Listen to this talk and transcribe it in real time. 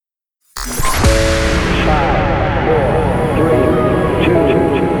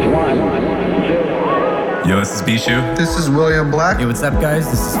this is Bishu. This is William Black. Hey, what's up, guys?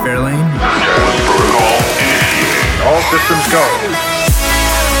 This is Fairlane. All systems go.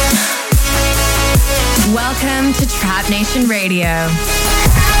 Welcome to Trap Nation Radio.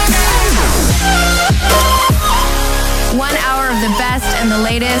 1 hour of the best and the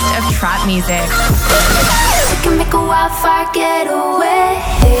latest of trap music. We can make a wildfire get away.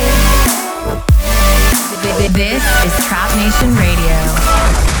 This is Trap Nation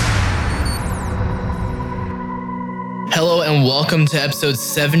Radio. Hello and welcome to episode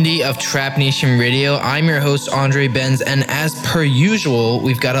 70 of Trap Nation Radio. I'm your host, Andre Benz, and as per usual,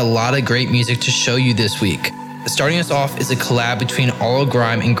 we've got a lot of great music to show you this week. Starting us off is a collab between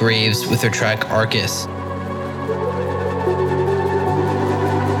Grime and Graves with their track Arcus.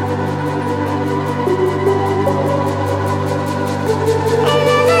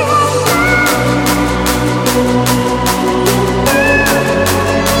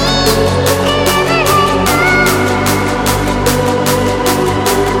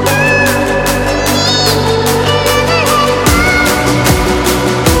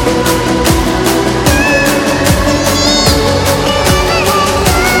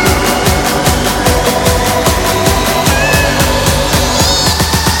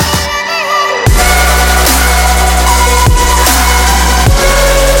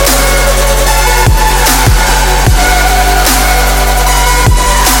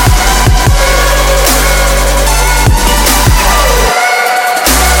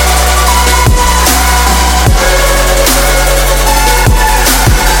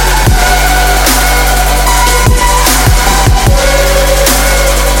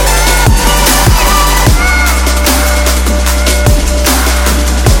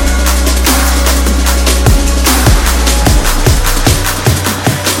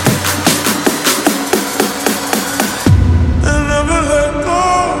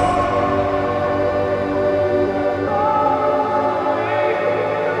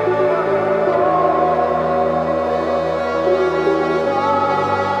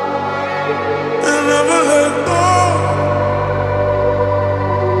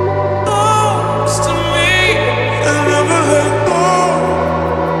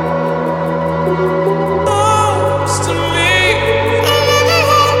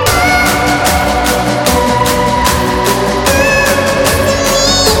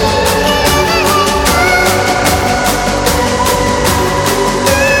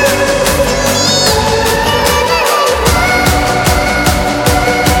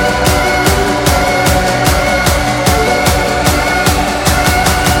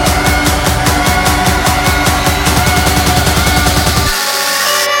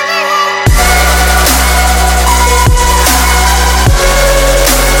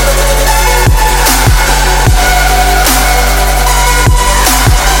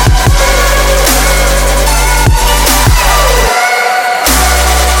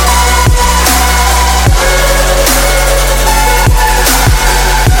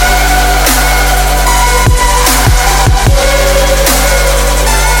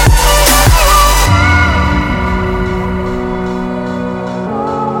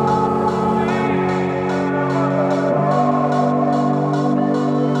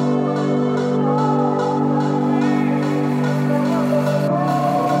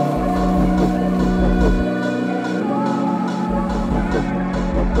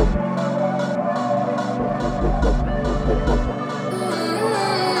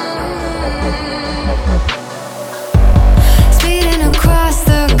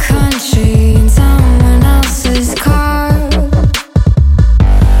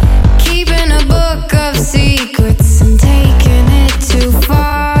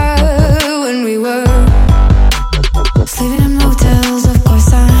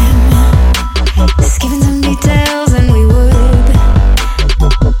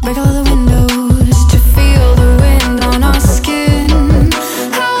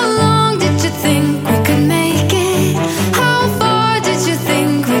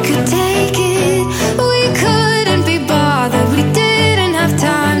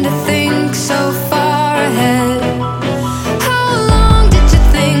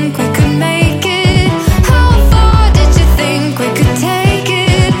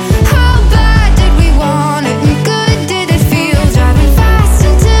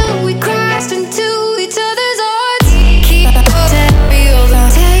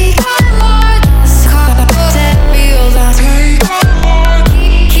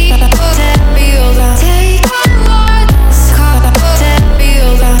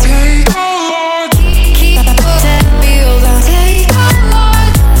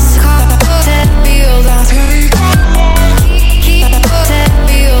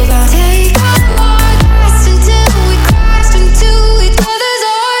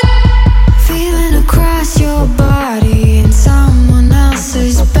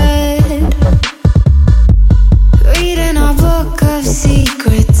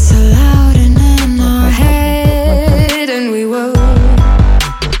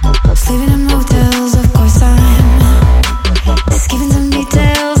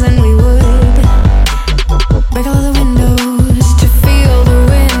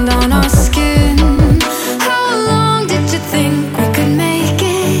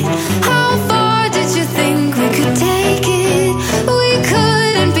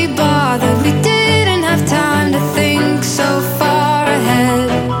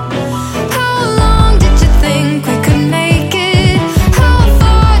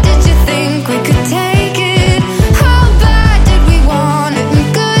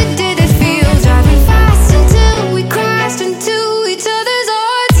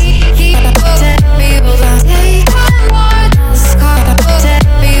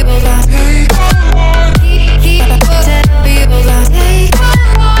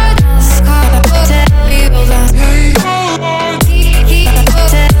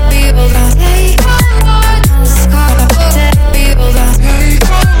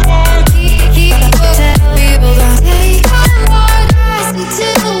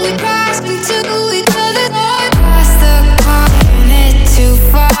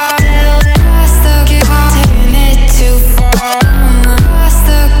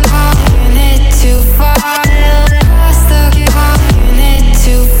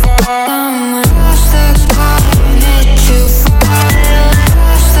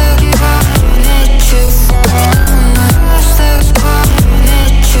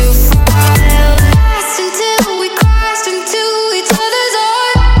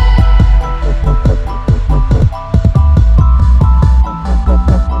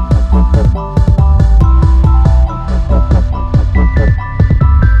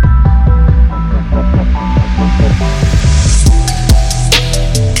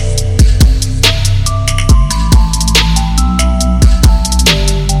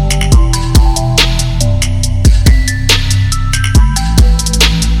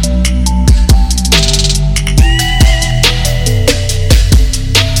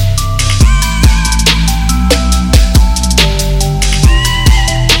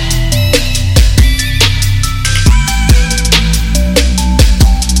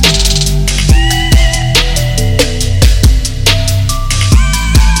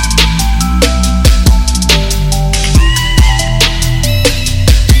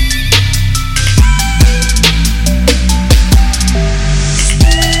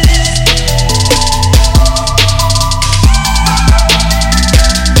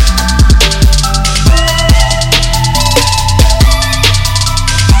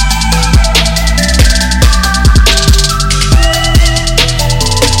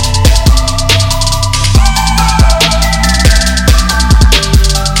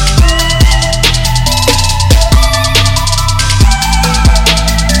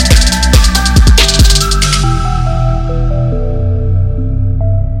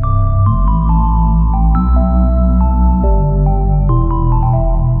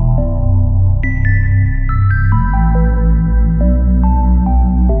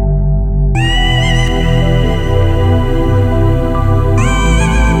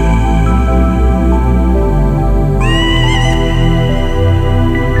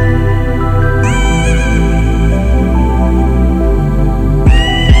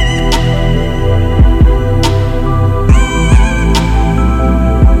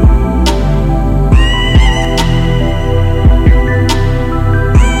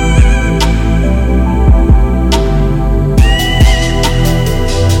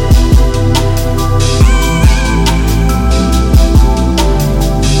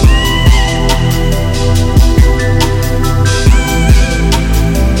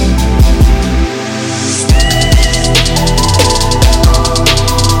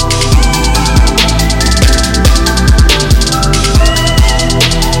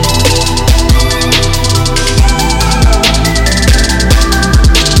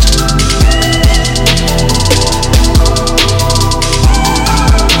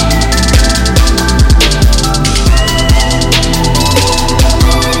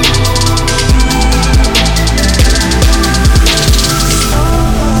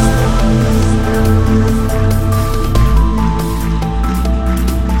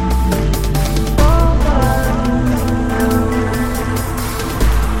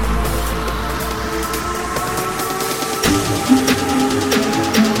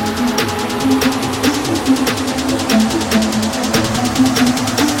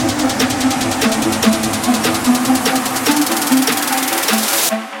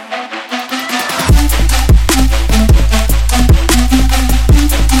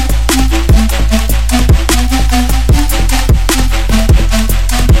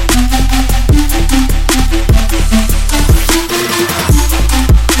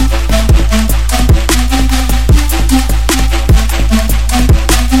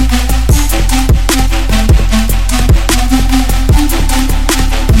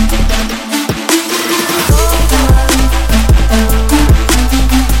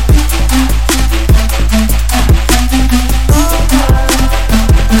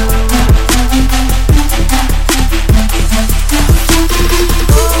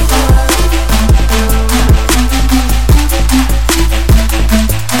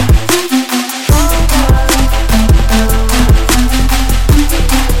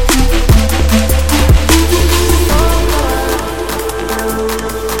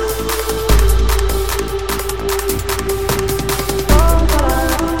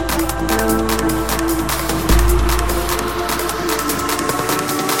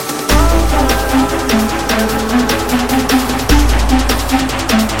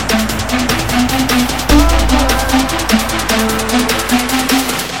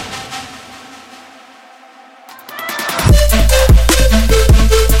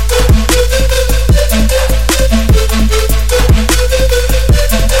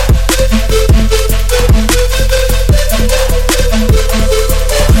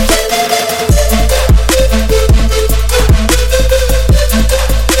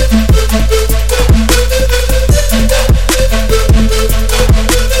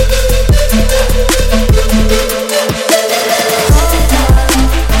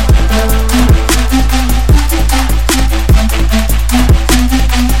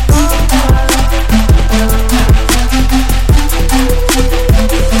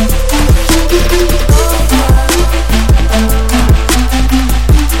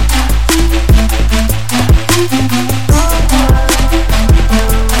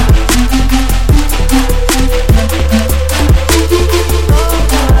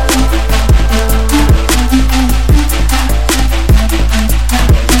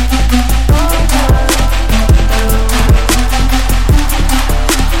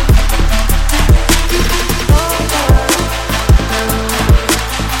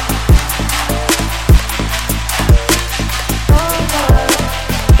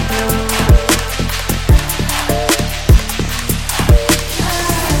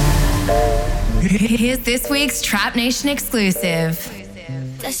 Here's this week's Trap Nation exclusive.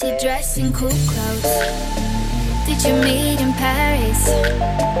 Does she dress in cool clothes? Did you meet in Paris?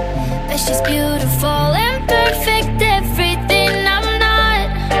 But she's beautiful and perfect, everything I'm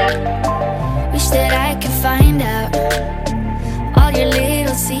not. Wish that I could find out all your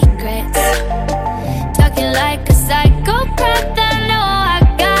little secrets. Talking like a psychopath, I know I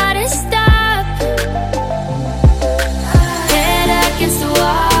gotta stop. Head against the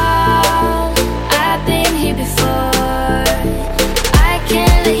wall, I've been here before. I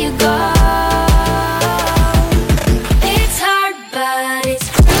can't let you go. It's hard, but it's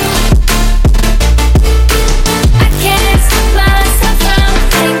I can't stop myself from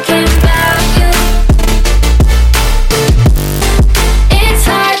thinking about you. It's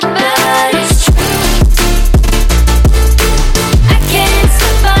hard, but it's I can't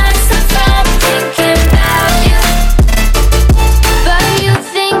stop myself from thinking about you. But you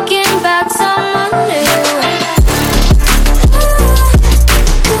thinking about someone new.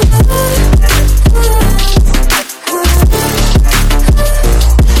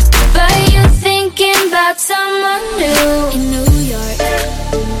 But you thinking about someone new. In New York,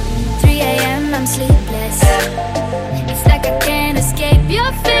 3 a.m. I'm sleepless. It's like I can't escape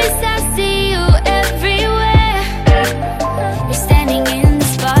your face. I see you everywhere. You're standing in the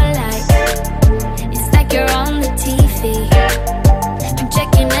spotlight. It's like you're on the TV. I'm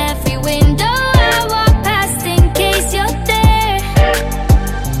checking every window I walk past in case you're there.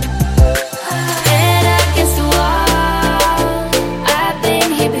 Head against the wall, I've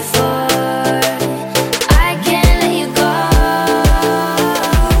been here before. I can't let you go.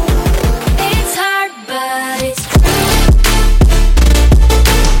 It's hard, but it's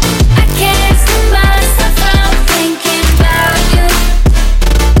I can't stop myself from thinking about you.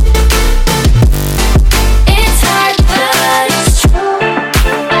 It's hard, but it's true.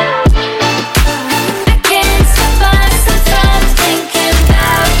 I can't stop myself from thinking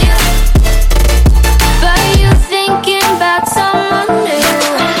about you. But you thinking about someone new.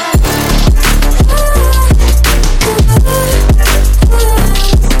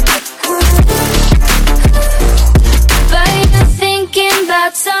 But you thinking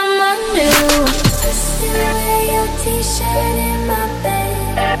about someone new. Still wear your t-shirt in my bed.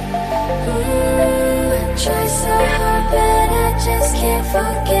 Ooh, I try so hard, but I just can't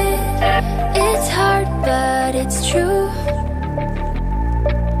forget. It's hard, but it's true.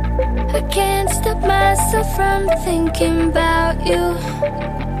 I can't stop myself from thinking about you.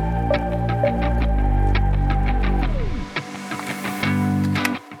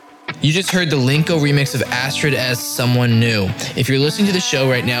 You just heard the Linko remix of Astrid S, Someone New. If you're listening to the show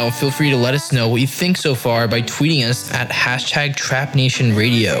right now, feel free to let us know what you think so far by tweeting us at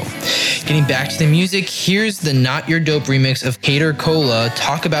 #TrapNationRadio. Getting back to the music, here's the Not Your Dope remix of Cadre Cola,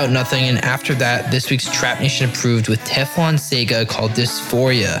 Talk About Nothing, and after that, this week's Trap Nation approved with Teflon Sega called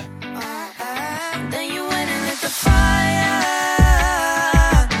Dysphoria. Then you went and lit the fire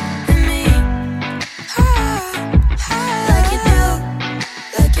in me. Like you do,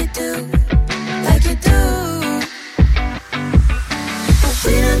 like you do, like you do.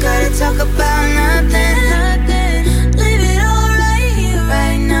 We don't gotta talk about nothing. Leave it all right here,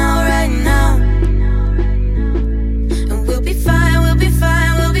 right now, right now. And we'll be fine, we'll be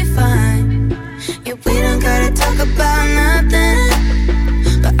fine, we'll be fine. Yeah, we don't gotta talk about nothing.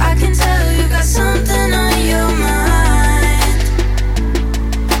 But I can tell you got something on your mind.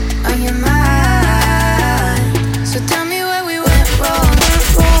 On your mind. So tell me where we went wrong.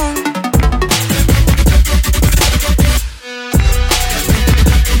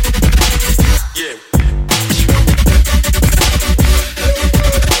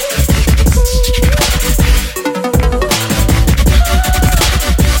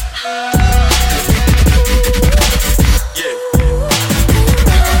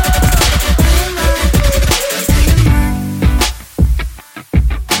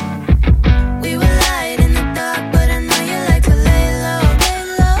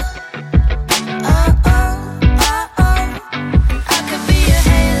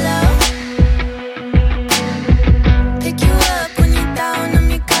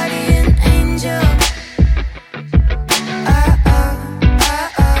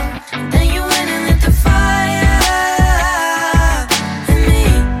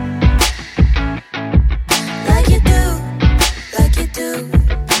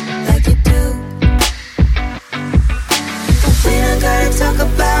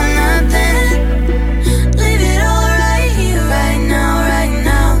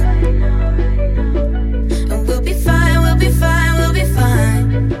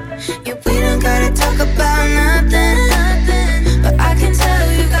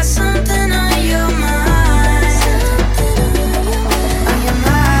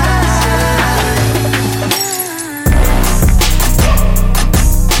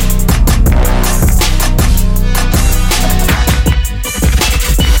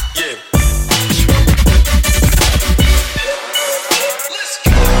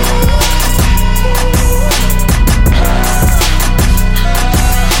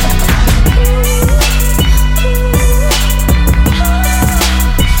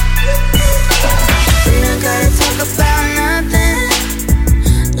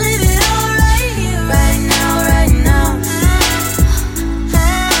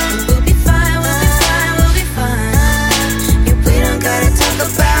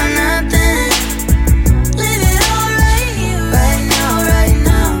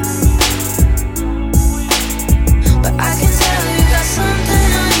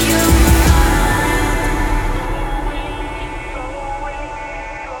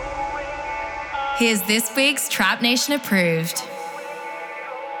 Here's this week's Trap Nation Approved.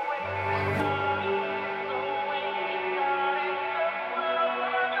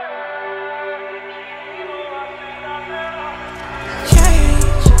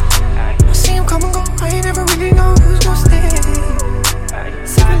 I see him come and go, I ain't never really know who's gonna stay.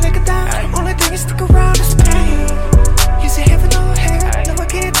 Sipping liquor down, the only thing is stick around is pain. Is it heaven or hell? No, I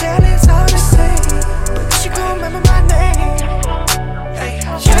can't tell, it's hard to say. But she gon' remember my name.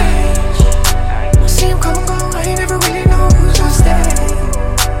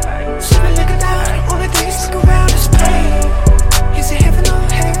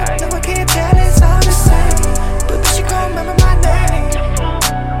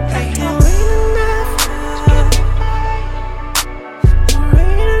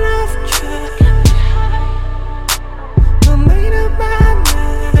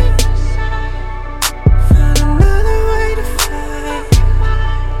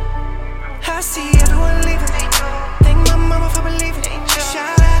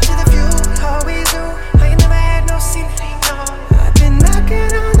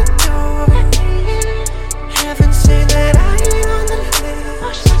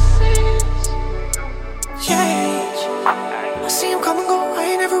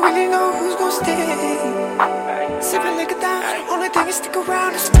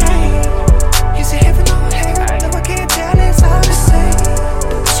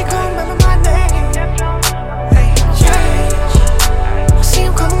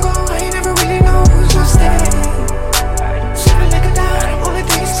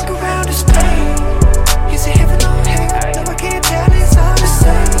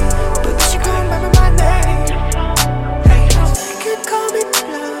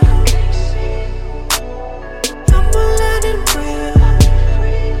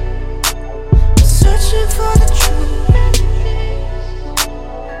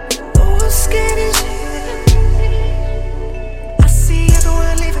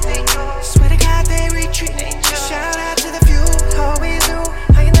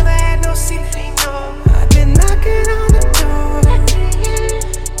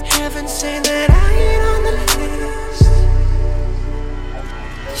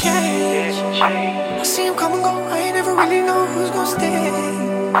 I see him come and go, I ain't never really know who's gonna stay.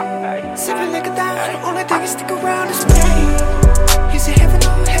 Sipping liquor down, the only thing is stick around is pain. Is it heaven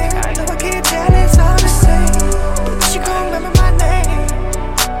or hell? No, I can't tell, it's hard to say. But she gon' remember my name.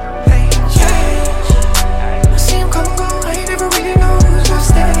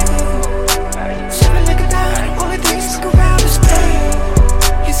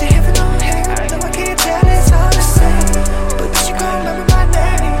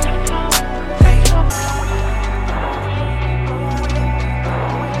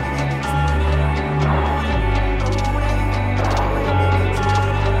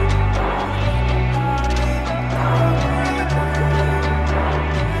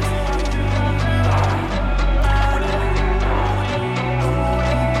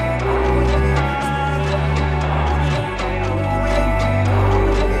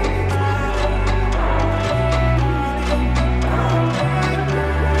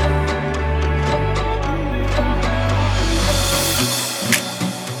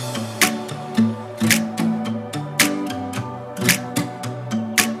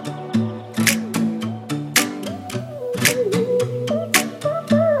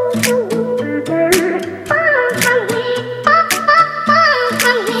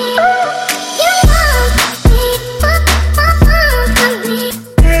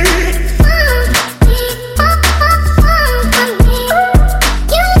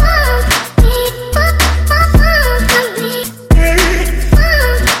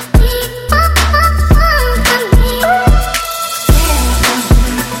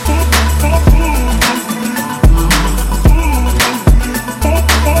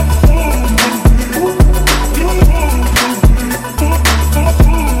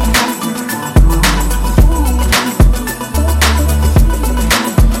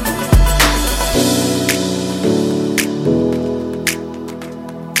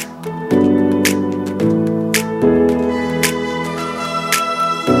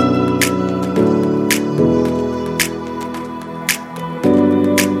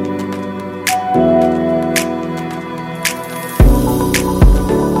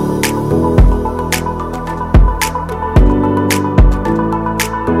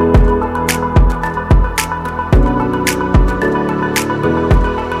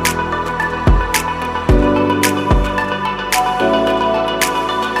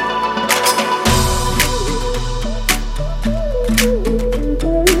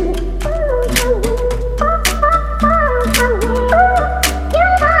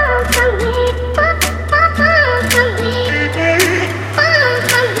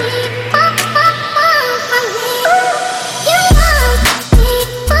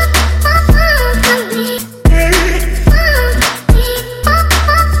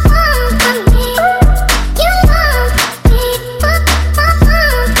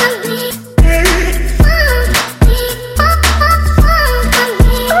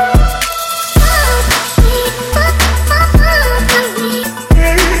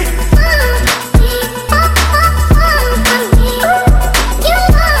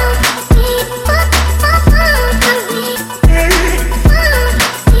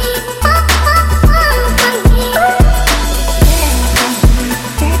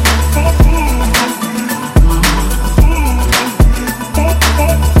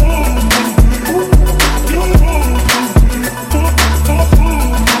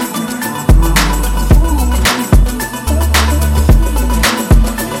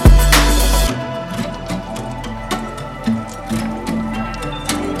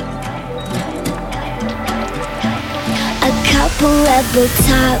 We're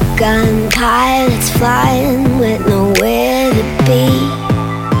Top Gun pilots flying with nowhere to be.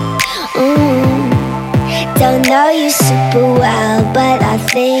 Don't know you super well, but I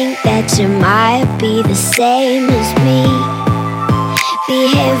think that you might be the same as me.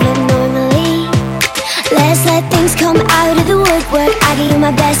 Behave abnormally. Let's let things come out of the woodwork. I give you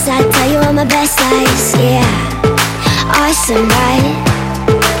my best side, tell you all my best lies. Yeah, awesome, right?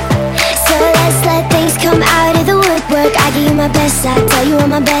 So let's let things come out of the woodwork. I give you my best side, tell you all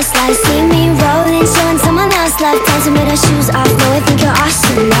my best lies. See me rolling, showing someone else love, dancing with our shoes off. No, I think you're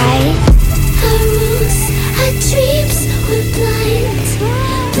awesome, right? Our rules, our dreams, we're blind.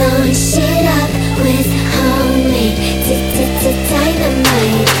 Blowing shit up with homemade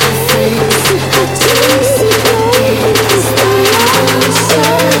dynamite. Our friends, our dreams, we're blowing shit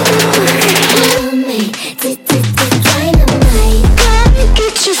up with homemade dynamite. Gotta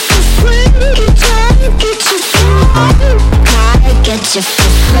get you for free. Gotta get you for free. Gotta get you for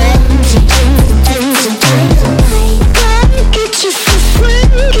free. Dynamite. Gotta get you for free.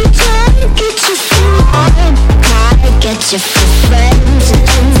 Gotta get you for free. Gotta get you for free.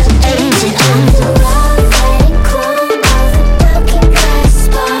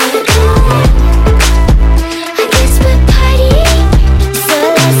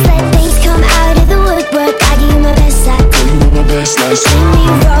 See me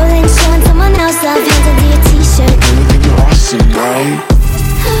rolling, showing someone else love, hands under your t-shirt. You think you're awesome, right?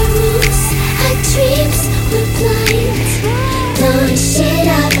 Our rules, our dreams, we're blind. Blowing shit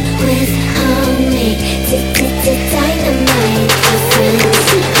up with homemade dynamite. Our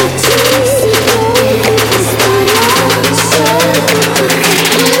friends, our dreams, we're blowing shit up with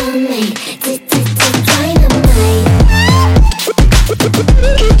homemade dynamite.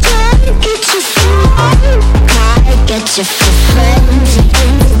 Get you gotta get you for free.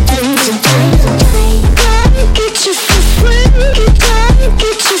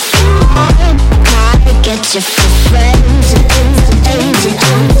 Get you for friends.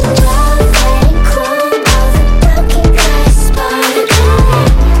 Chrome of a broken glass sparkle.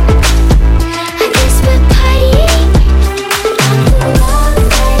 I guess we're partying on the wall.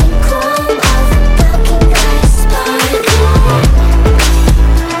 Chrome of a broken glass sparkle.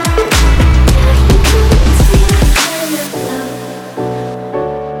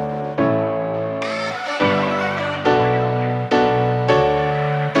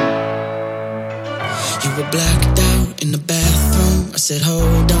 Blacked out in the bathroom. I said,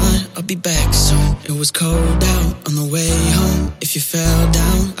 hold on, I'll be back soon. It was cold out on the way home. If you fell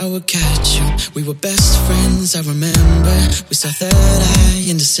down, I would catch you. We were best friends, I remember. We saw Third Eye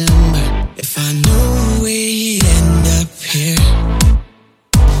in December. If I knew we'd end up here.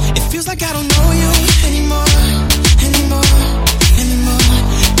 It feels like I don't know you anymore.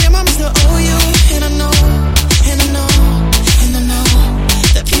 Damn, I still owe you. And I know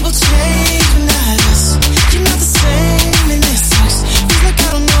that people change when I ask. You're not the same and it sucks. Feels like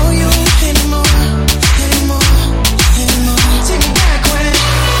I don't know you anymore. Take me back when it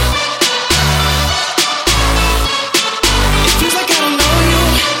feels like I don't know you.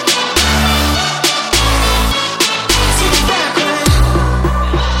 Take me back when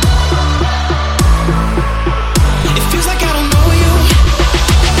it feels like I don't know you.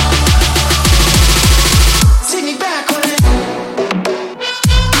 Take me back when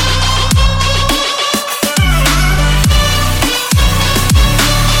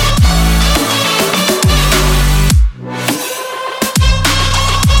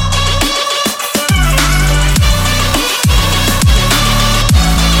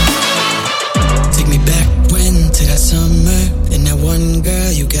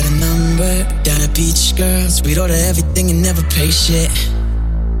girls, we'd order everything and never pay shit.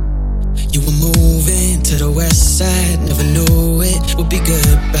 You were moving to the west side, never knew it would be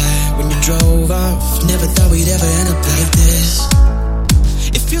goodbye. When you drove off, never thought we'd ever end up like this.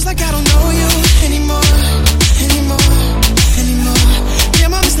 It feels like I don't know you anymore.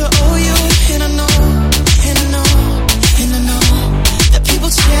 Damn, I still owe you, and I know that people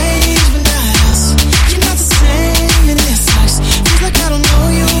change when I ask. You're not the same, and it sucks. Feels like I don't know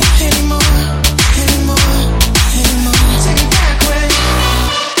you anymore. Take me back when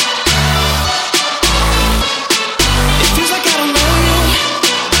it feels like I don't know you.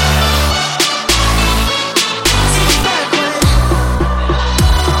 Take me back when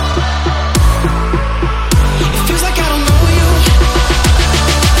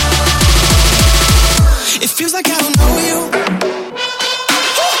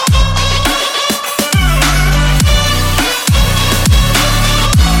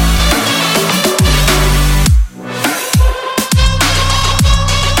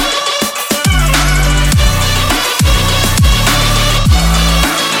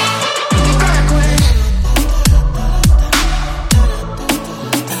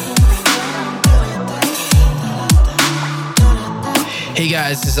Hey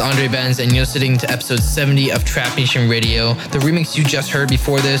guys, this is Andre Benz, and you're listening to episode 70 of Trap Nation Radio. The remix you just heard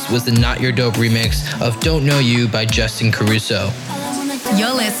before this was the Not Your Dope remix of Don't Know You by Justin Caruso.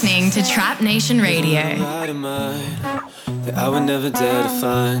 You're listening to Trap Nation Radio. That I would never dare to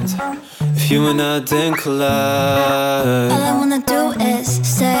find if you and I didn't collide. All I wanna do is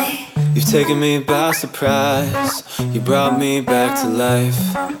say you've taken me by surprise. You brought me back to life.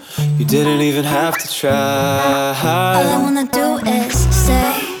 You didn't even have to try. all I wanna do is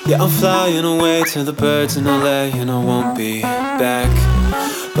say Yeah, I'm flying away to the birds in LA, and I won't be back.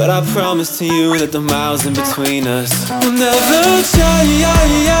 But I promise to you that the miles in between us will never change.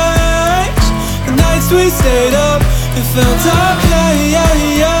 The nights we stayed up, it felt our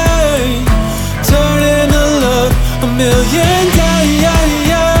pain, turning to love a million days.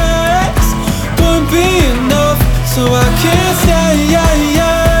 Wouldn't be enough, so I can't stay.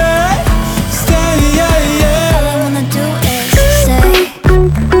 all I wanna do is say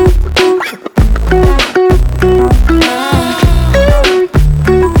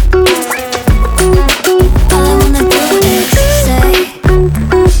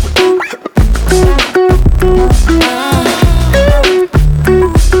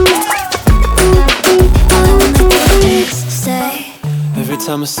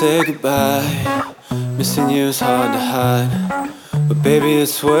Time I say goodbye, missing you's hard to hide, but baby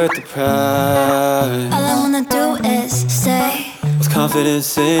it's worth the price. all I wanna do is say With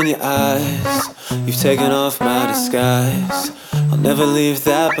confidence in your eyes, you've taken off my disguise. I'll never leave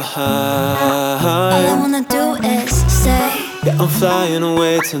that behind. all I wanna do is say Yeah, I'm flying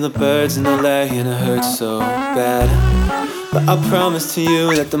away to the birds in LA, and it hurts so bad. But I promise to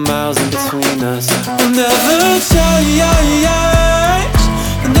you that the miles in between us will never change.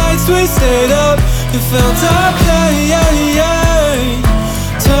 The nights we stayed up, it felt our pain,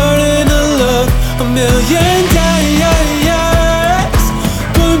 turning to love a million days.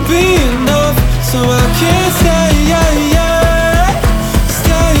 Wouldn't be enough, so I can't stay.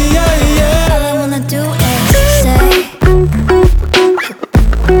 all I wanna do is say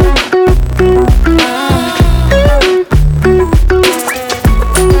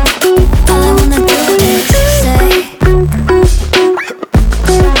all I wanna do is say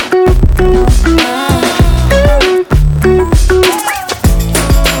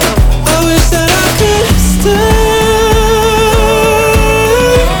I wish that I could stay.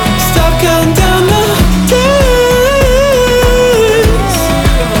 Stop counting down the days.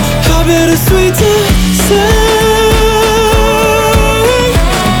 How bittersweet to say.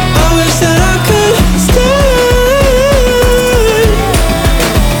 I wish that I could stay.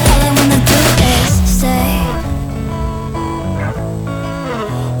 all I wanna do is say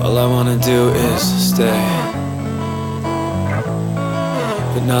All I wanna do is stay.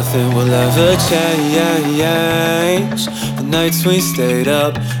 But nothing will ever change. The nights we stayed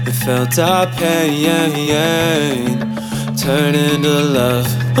up, it felt our pain, turning to love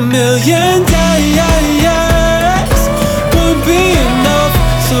a million days. Wouldn't be enough,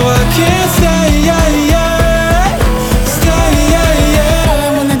 so I can't stay. all I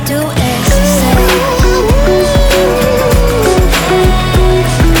wanna do is say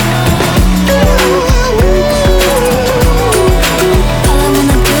all I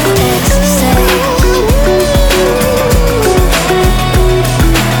wanna do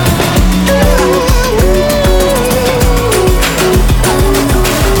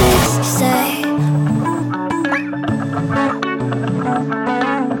is say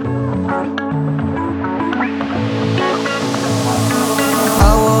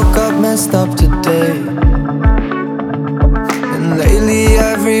I woke up messed up today, and lately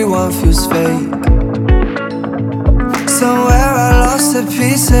everyone feels fake. Somewhere I lost a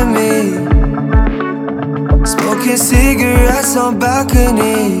piece of me, smoking cigarettes on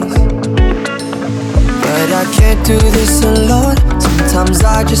balconies. But I can't do this alone. Sometimes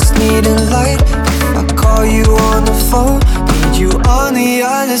I just need a light. If I call you on the phone, need you on the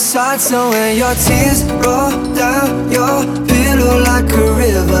other side. So when your tears roll down your pillow like a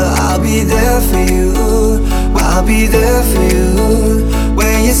river, I'll be there for you. I'll be there for you.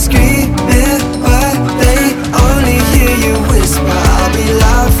 When you're screaming but they only hear you whisper, I'll be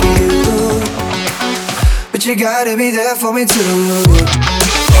loud for you. But you gotta be there for me too.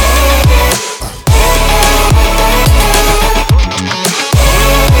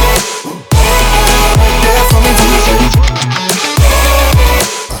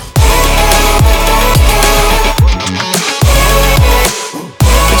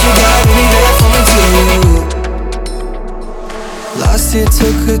 It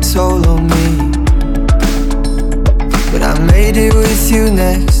took a toll on me, but I made it with you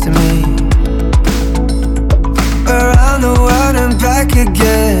next to me. Around the world and back back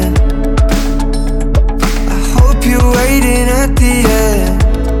again. I hope you're waiting at the end,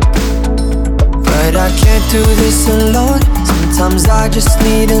 but I can't do this alone. Sometimes I just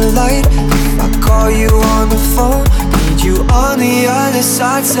need a light. If I call you on the phone, need you on the other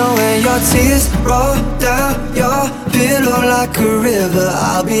side. So when your tears roll down your pillow like a river,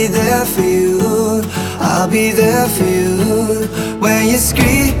 I'll be there for you, I'll be there for you. When you're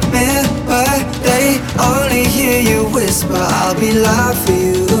screaming but they only hear you whisper, I'll be loud for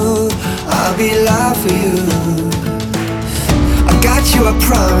you, I'll be loud for you. I got you, I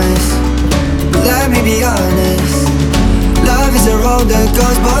promise, but let me be honest. Love is a road that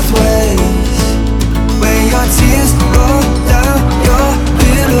goes both ways. When your tears roll down your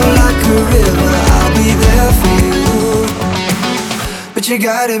pillow like a river, I'll be there for you, but you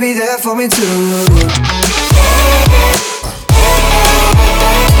gotta be there for me too.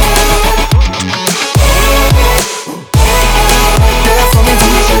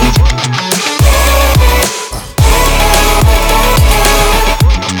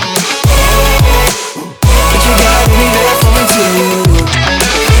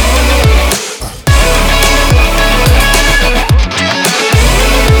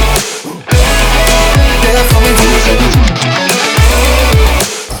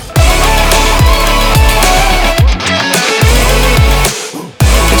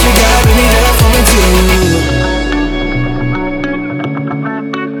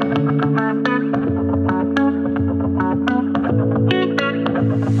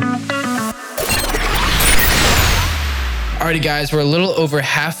 Alrighty guys, we're a little over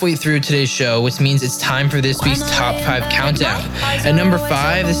halfway through today's show, which means it's time for this week's Top 5 Countdown. At number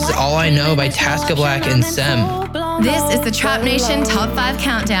 5, this is All I Know by Taska Black Sem. This is the Trap Nation Top 5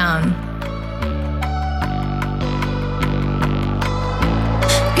 Countdown.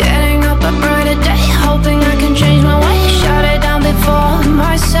 Getting up a brighter day, hoping I can change my way. Shut it down before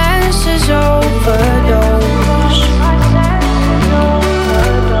my senses overdose.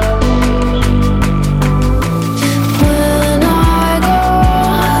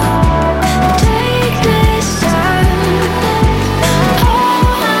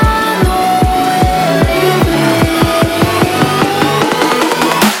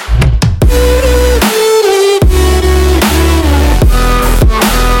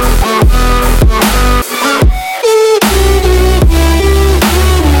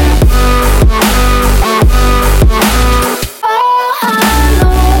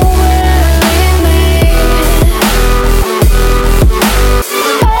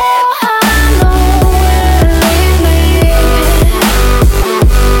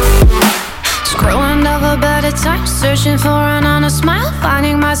 Searching for an honest smile,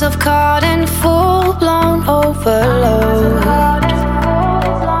 finding myself caught in full-blown overload.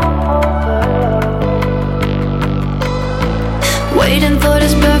 Waiting for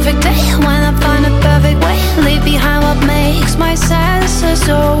this perfect day, when I find a perfect way, leave behind what makes my senses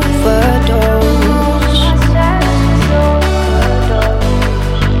overdose.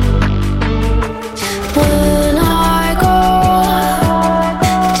 When I go,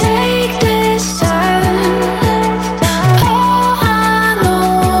 take this time.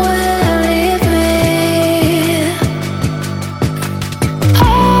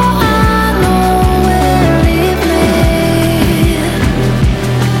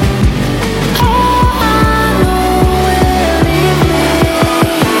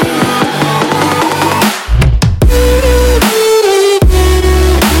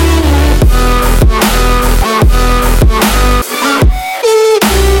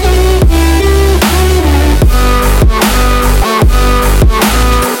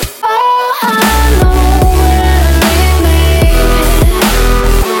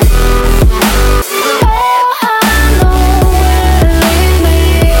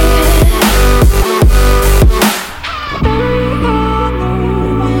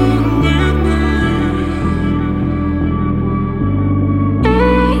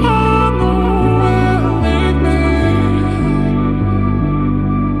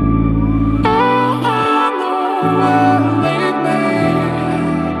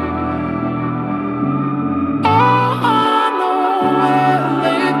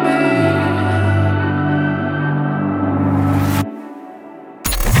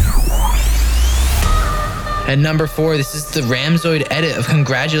 At number 4, this is the Ramzoid edit of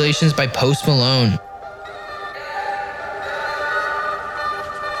Congratulations by Post Malone.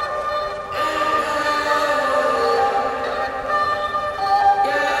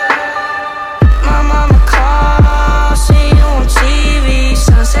 My mama calls, see you on TV.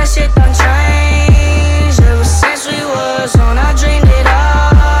 Sunset shit done changed. Ever since we was on, I dreamed it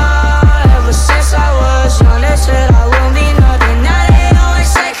all. Ever since I was young, they said I won't be nothing. Now they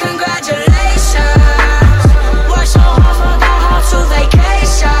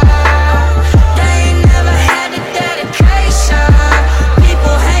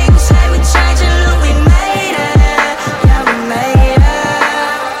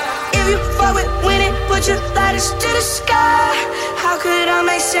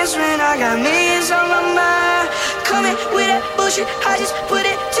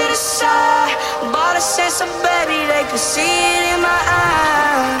to the side. Bought a sense of baby, they could see it in my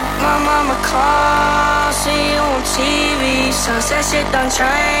eyes. My mama calls, see you on TV. Sunset shit done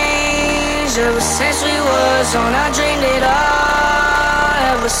changed. Ever since we was on, I dreamed it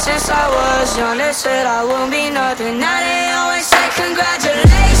all. Ever since I was young, they said I wouldn't be nothing. Now they always say congratulations.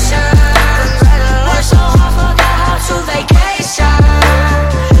 Worked so hard, forgot how to vacation.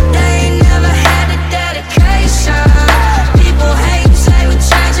 They ain't never had the dedication. People hate, say we're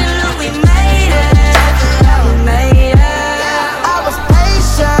changing, look, we made it. Yeah, we made it. I was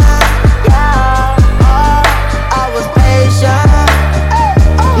patient, yeah, I was patient.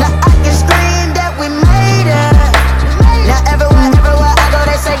 Now I can scream that we made it. Now everywhere I go,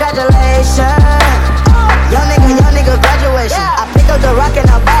 they say congratulations. Young nigga, graduation. I pick up the rock and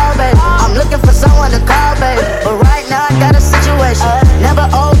I ball, baby. I'm looking for someone to call, baby. But right now I got a situation. Never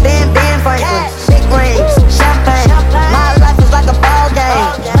old Ben Franklin. Big rings, champagne. My life is like a ball game,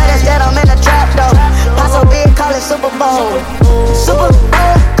 but instead I'm in a trap though. Paso big, call it Super Bowl. Super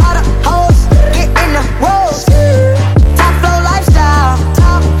Bowl, all the hoes get in the rolls. Top flow lifestyle,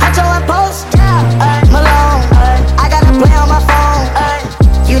 Huncho and Post Malone. I got a play on my phone.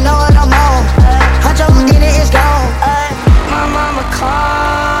 You know what I'm on. Huncho in it, it's gone. My mama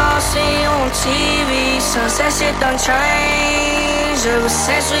calls, see you on TV. Sunset shit done changed. Ever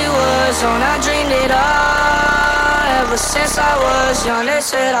since we was on, I dreamed it all. Ever since I was young, they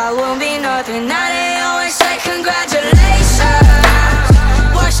said I wouldn't be nothing. Now they always say congratulations.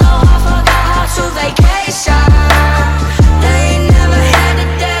 Worked so hard, forgot how to vacation. They ain't never had the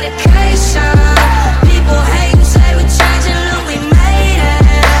dedication. People hate and say we're changing, look, we made it.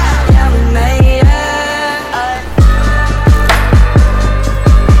 Yeah, we made it.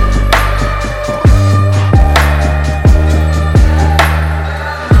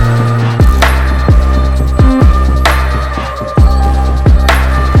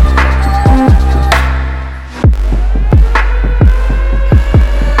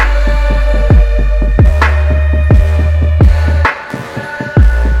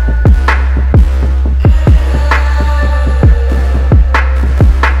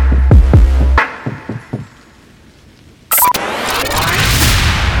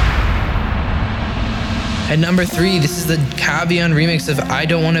 At number 3, this is the Kaivon remix of I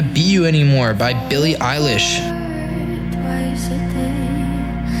Don't Wanna Be You Anymore by Billie Eilish. Twice a day,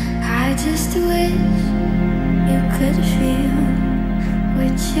 I just wish you could feel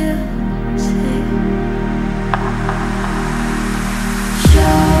what you say.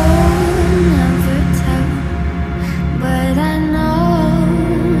 You'll never tell, but I know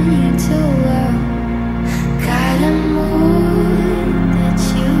you too well. Got a mood that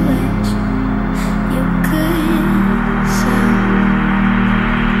you wish you could say.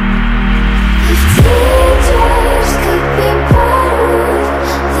 If teardrops could be bottles,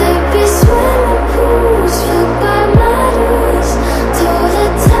 there'd be swimming pools filled by models. Told a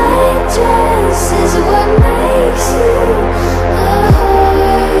tight dress is what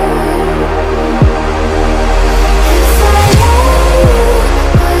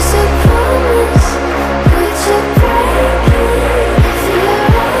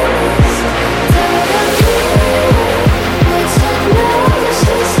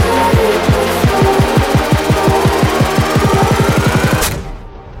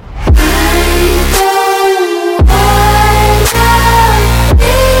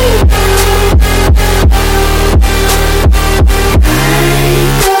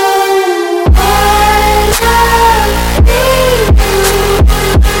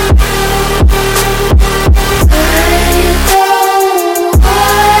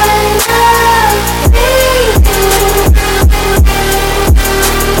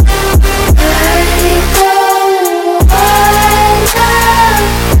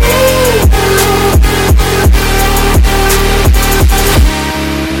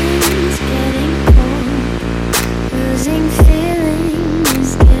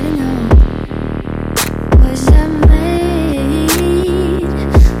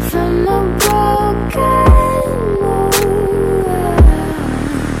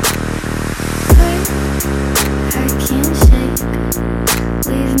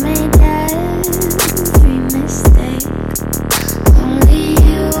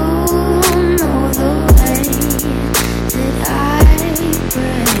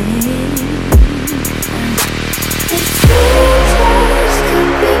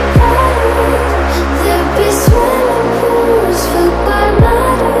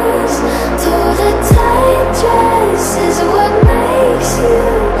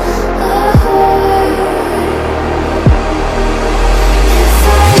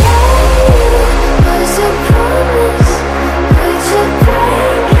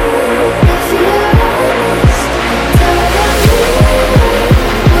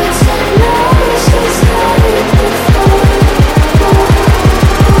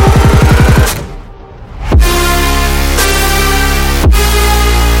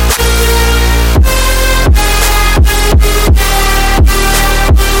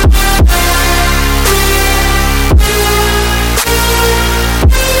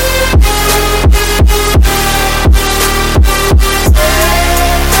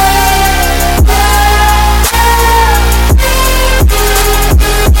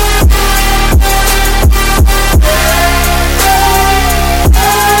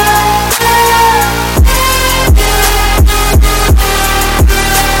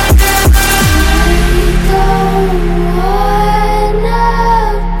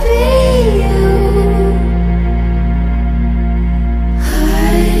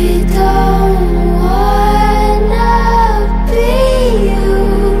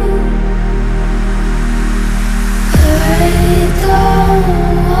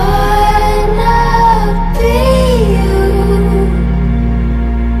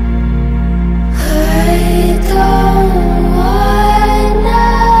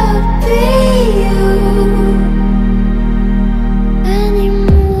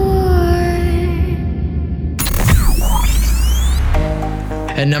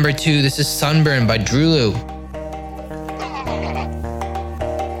number 2, this is Sunburn by DROELOE.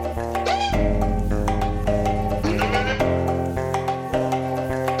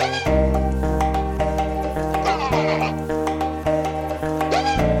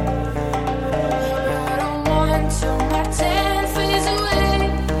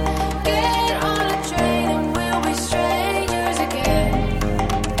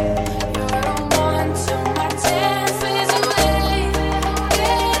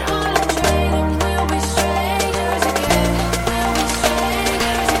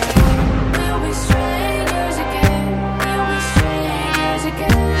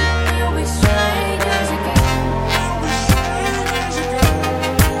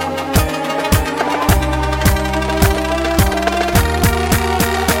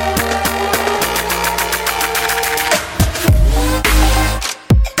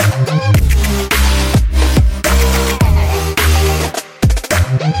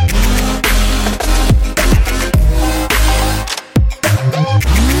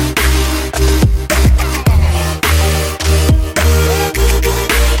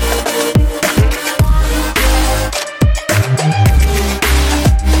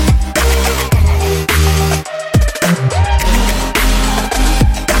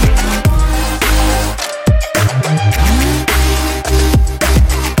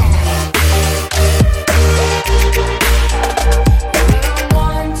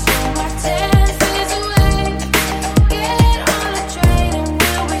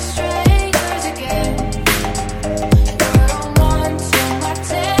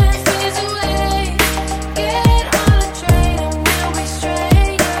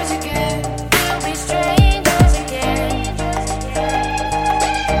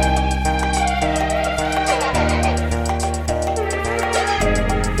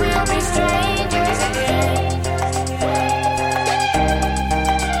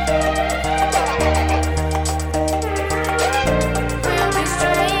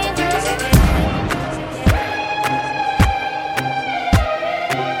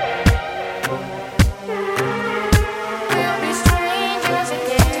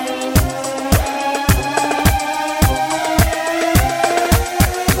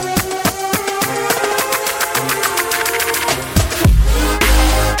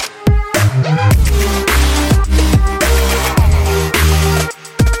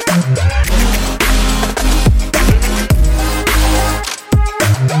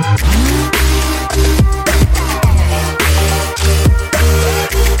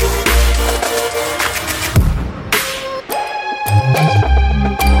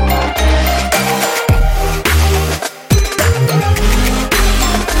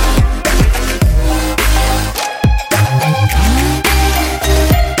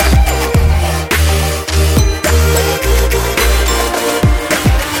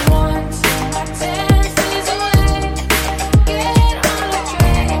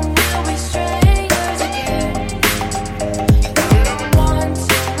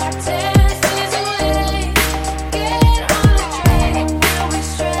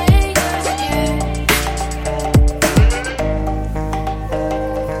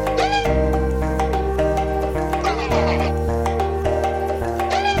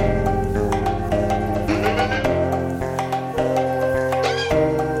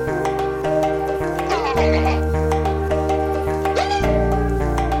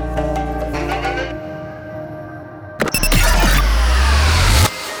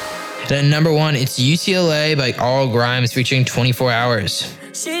 Then number 1, it's UCLA by All Grimes featuring 24 Hours.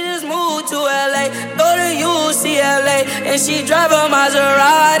 She just moved to LA, go to UCLA, and she drive a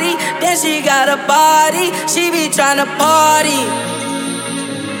Maserati. Then she got a body, she be tryna party.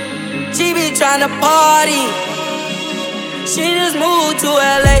 She be tryna party. She just moved to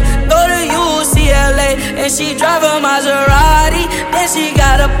LA, go to UCLA, and she drive a Maserati. Then she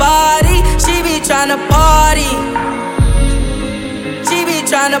got a body, she be tryna party. She be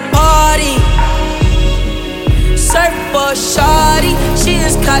tryna party. Surf for shawty, she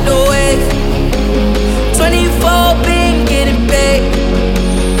just caught the wave. 24 been getting paid.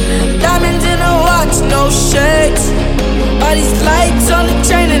 Diamonds in her watch, no shades. All these lights on the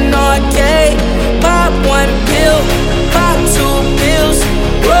chain and arcade. Pop 1 pill, pop 2 pills.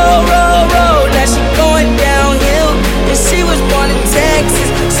 Roll, roll, roll, now she going downhill. And she was born in Texas,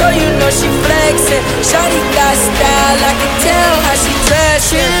 so you know she flexin'. Shawty got style, I can tell how she dress.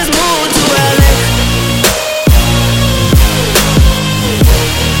 She just moved to LA.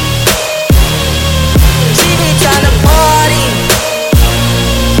 She be tryna party.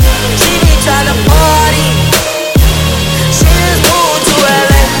 She be tryna party. She just moved to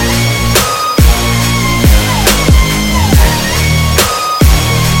LA.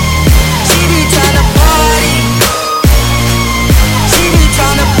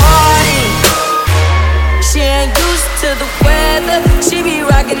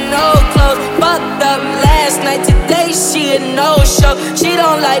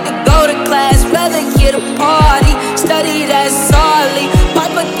 to the party. Study that solely.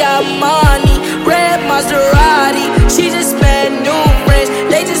 Papa got money, red Maserati. She just met new friends.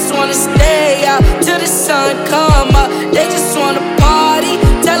 They just wanna stay out till the sun come up. They just wanna party.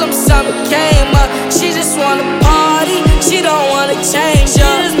 Tell them something came up. She just wanna party. She don't wanna change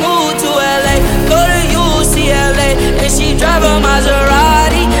up. She just moved to LA, go to UCLA, and she drive a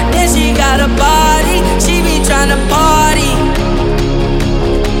Maserati. Then she got a body. She be tryna party.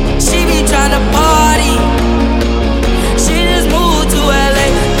 She be tryna party. She just moved to LA,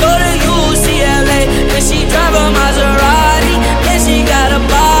 go to UCLA, and she drive a Maserati. Then she got a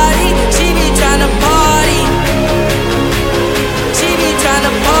body. She be tryna party. She be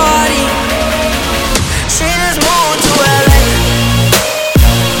tryna party. She just moved to LA.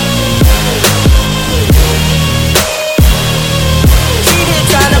 She be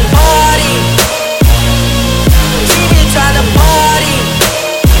tryna party. She be tryna party.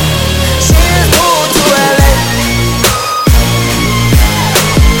 She just moved to LA.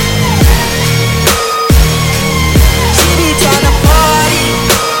 She be tryna party.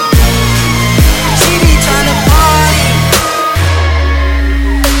 She be tryna party.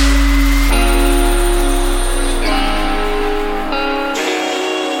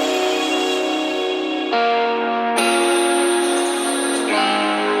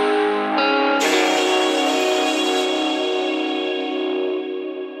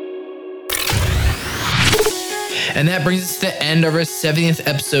 And that brings us to the end of our 70th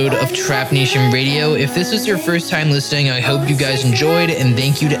episode of Trap Nation Radio. If this was your first time listening, I hope you guys enjoyed, and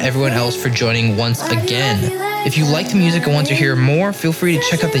thank you to everyone else for joining once again. If you like the music and want to hear more, feel free to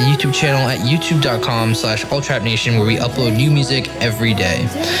check out the YouTube channel at youtube.com/alltrapnation, where we upload new music every day.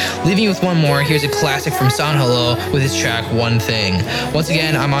 Leaving you with one more, here's a classic from San Holo with his track One Thing. Once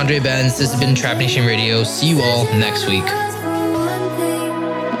again, I'm Andre Benz. This has been Trap Nation Radio. See you all next week.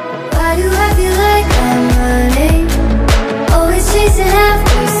 Why do I feel like I'm running? Always chasing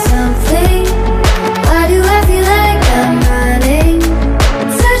after something. Why do I feel like I'm running?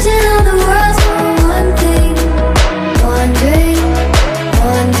 Searching all the world for one thing. Wondering,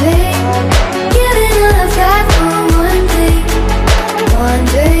 wondering. Giving all I've got for one thing.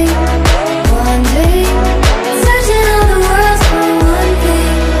 Wondering, wondering. Searching all the world for one thing.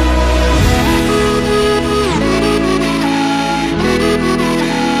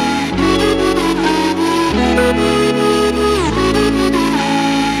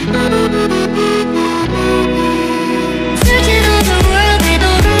 Searching all the world,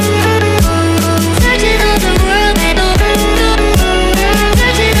 searching all the world,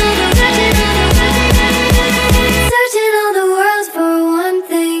 searching all the world for one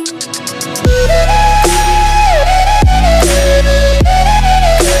thing.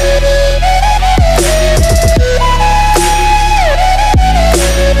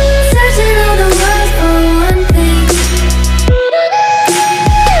 Searching all the world for one thing.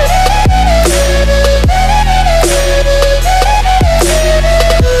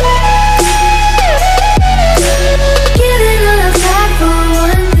 Giving all I've got for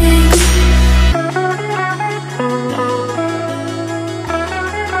one thing.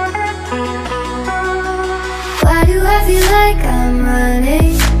 Why do I feel like I'm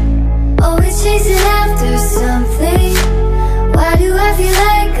running? Always chasing after something. Why do I feel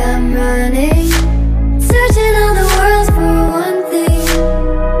like I'm running? Searching all the world for one thing.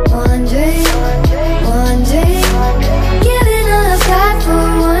 Wondering, wondering. Giving all I've got for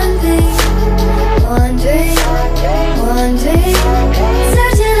one thing. Wondering, wondering.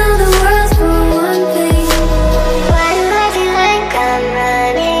 Searching all the world for one thing. Why do I feel like I'm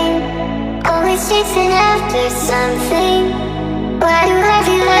running? Always chasing after something. Why do I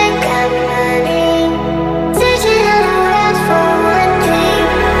feel like I'm running?